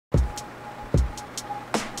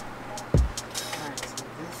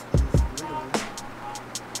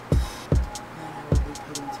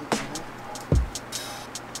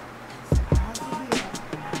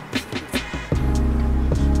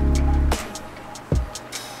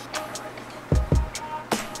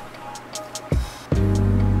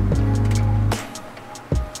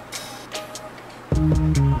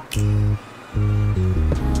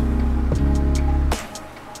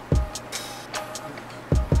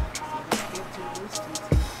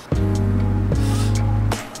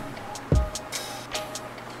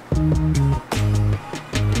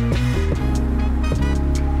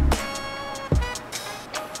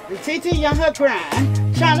see on her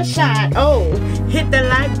grind, trying to shine. Oh, hit the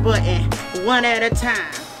like button one at a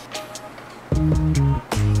time.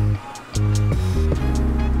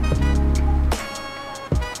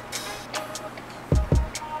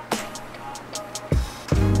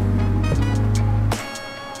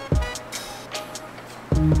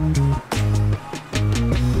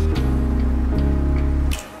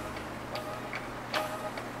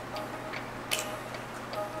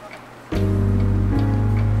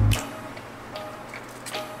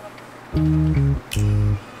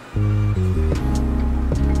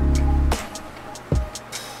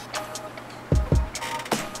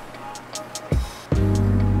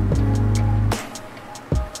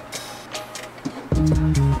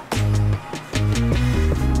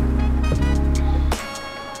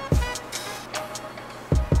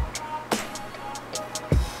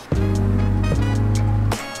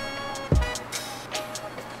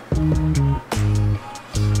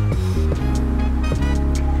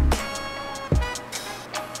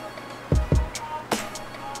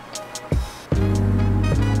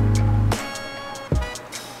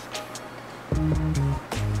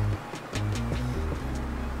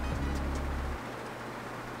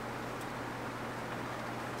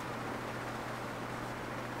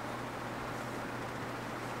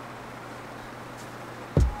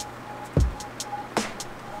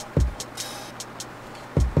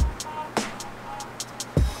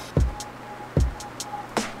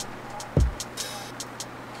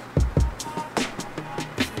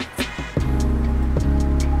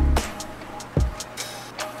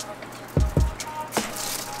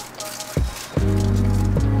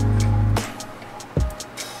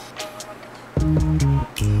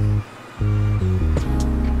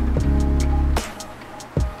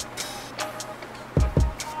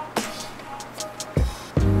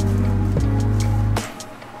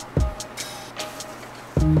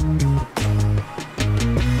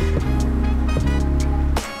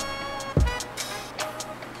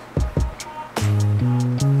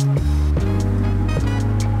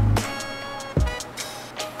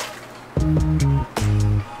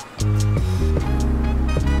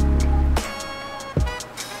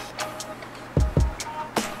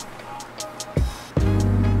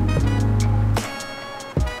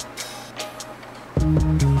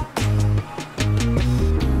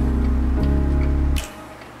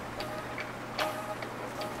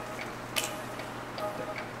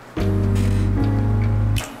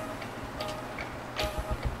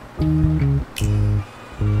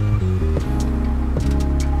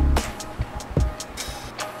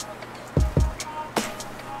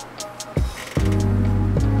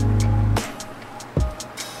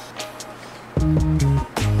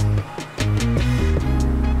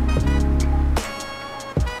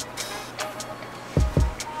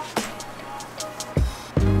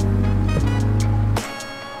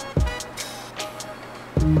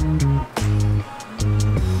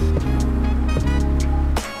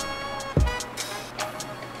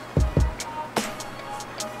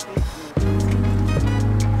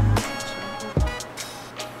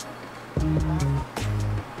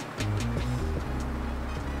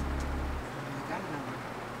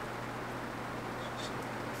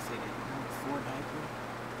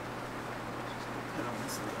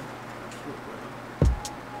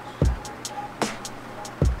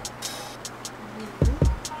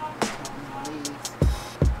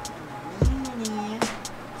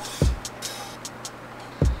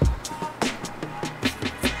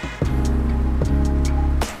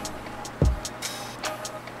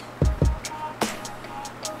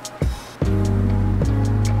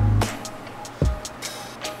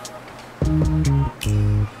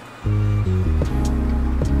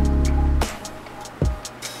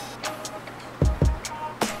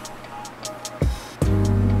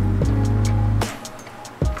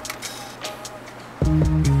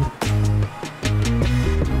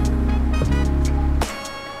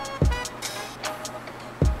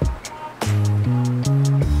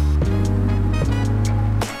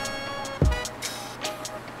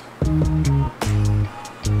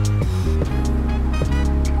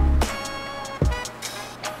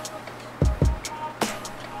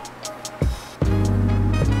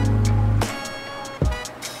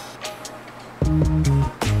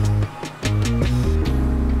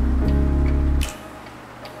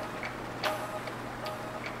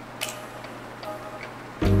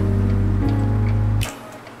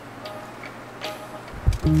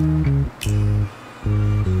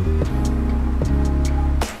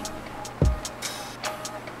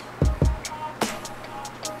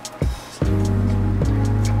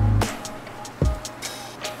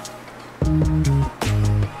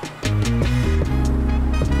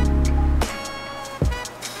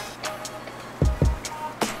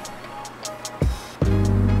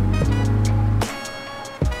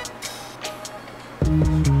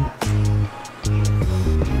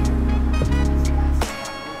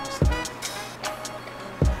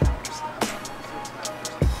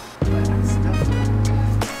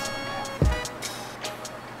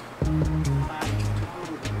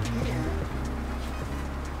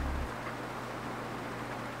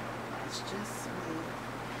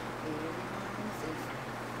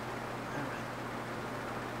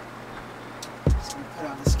 put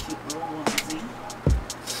on this cute little onesie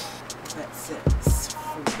that says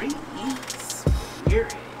free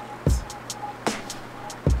spirit.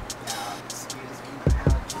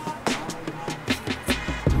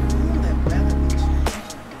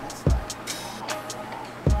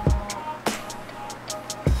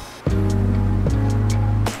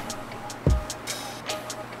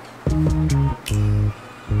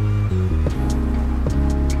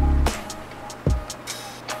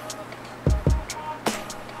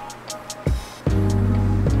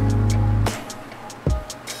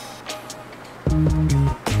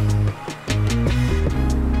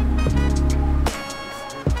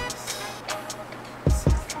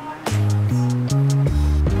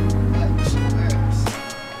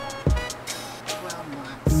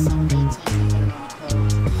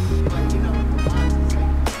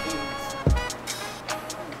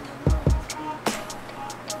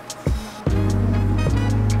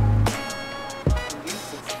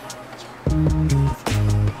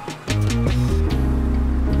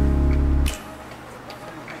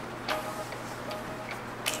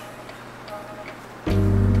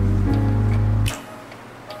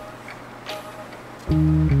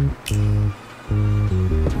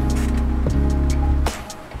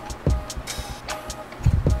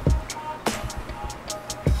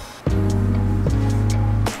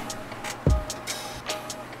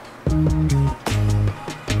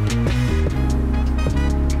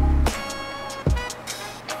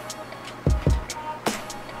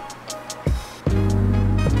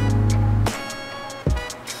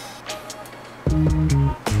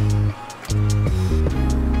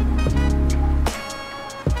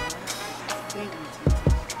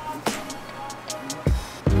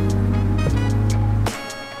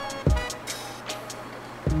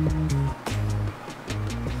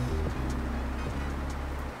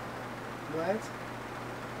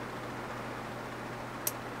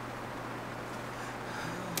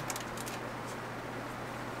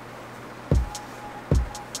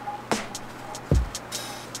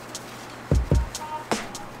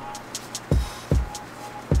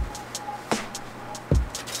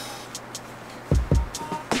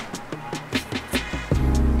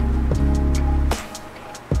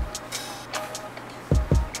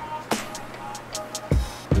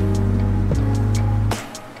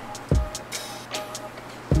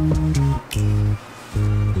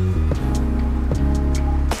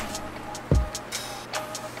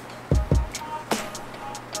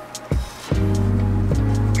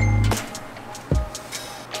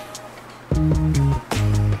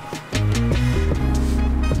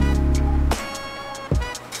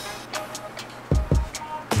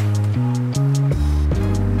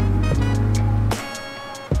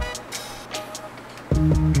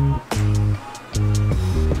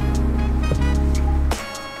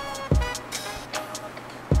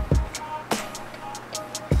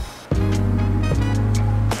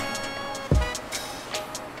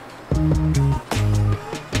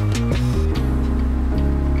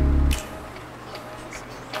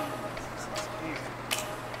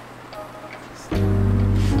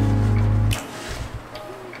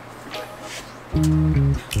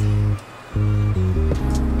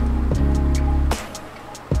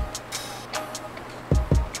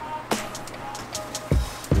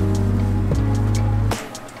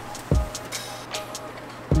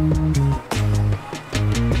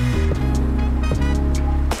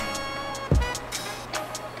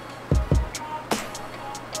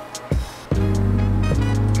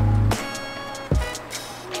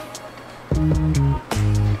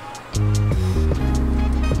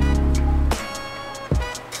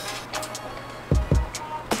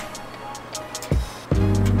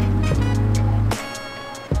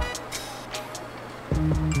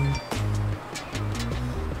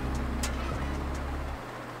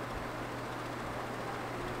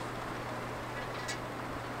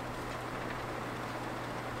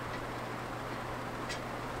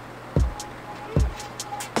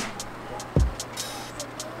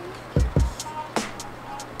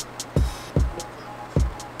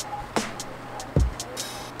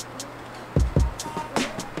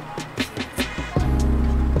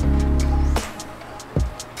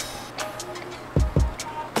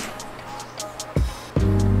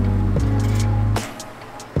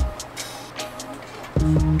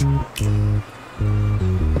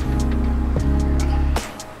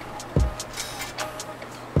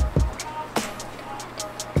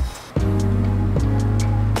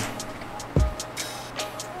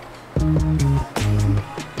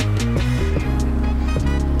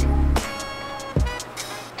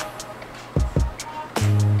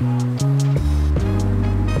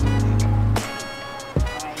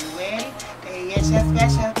 your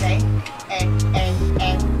special day. Hey, hey,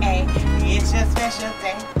 hey, hey. It's your special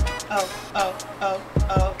day. Oh, oh, oh,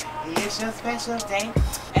 oh. It's your special day.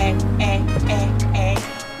 Hey, hey, hey, hey.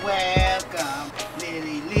 Welcome,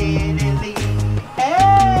 Lilly, Lilly, Lilly. Hey!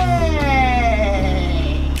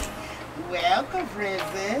 Welcome,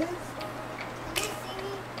 princess.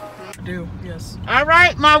 I do, yes. All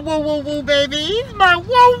right, my woo-woo-woo babies. My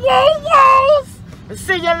woo-woo-woos.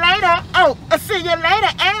 See you later. Oh, see you later.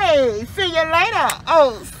 Hey, see you later.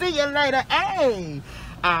 Oh, see you later. Hey,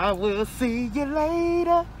 I will see you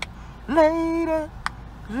later, later,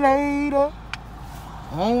 later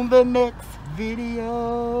on the next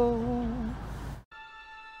video.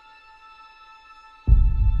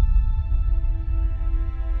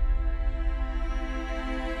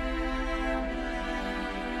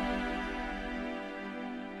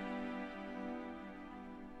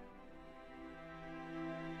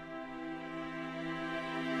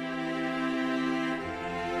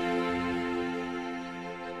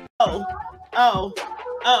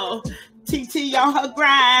 Oh, TT on her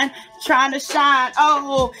grind, trying to shine.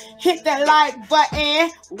 Oh, hit that like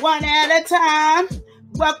button one at a time.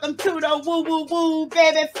 Welcome to the woo woo woo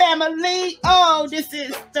baby family. Oh, this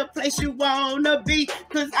is the place you wanna be,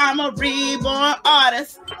 cause I'm a reborn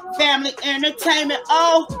artist. Family entertainment.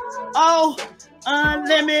 Oh,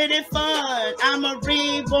 unlimited fun. I'm a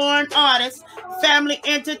reborn artist. Family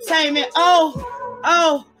entertainment.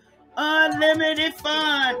 Oh. Unlimited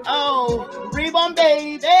fun. Oh, Reborn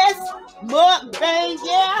babies. Mukbang,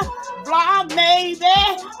 yeah. Vlog, maybe.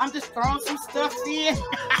 I'm just throwing some stuff in.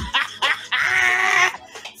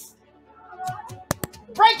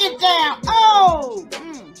 Break it down. Oh.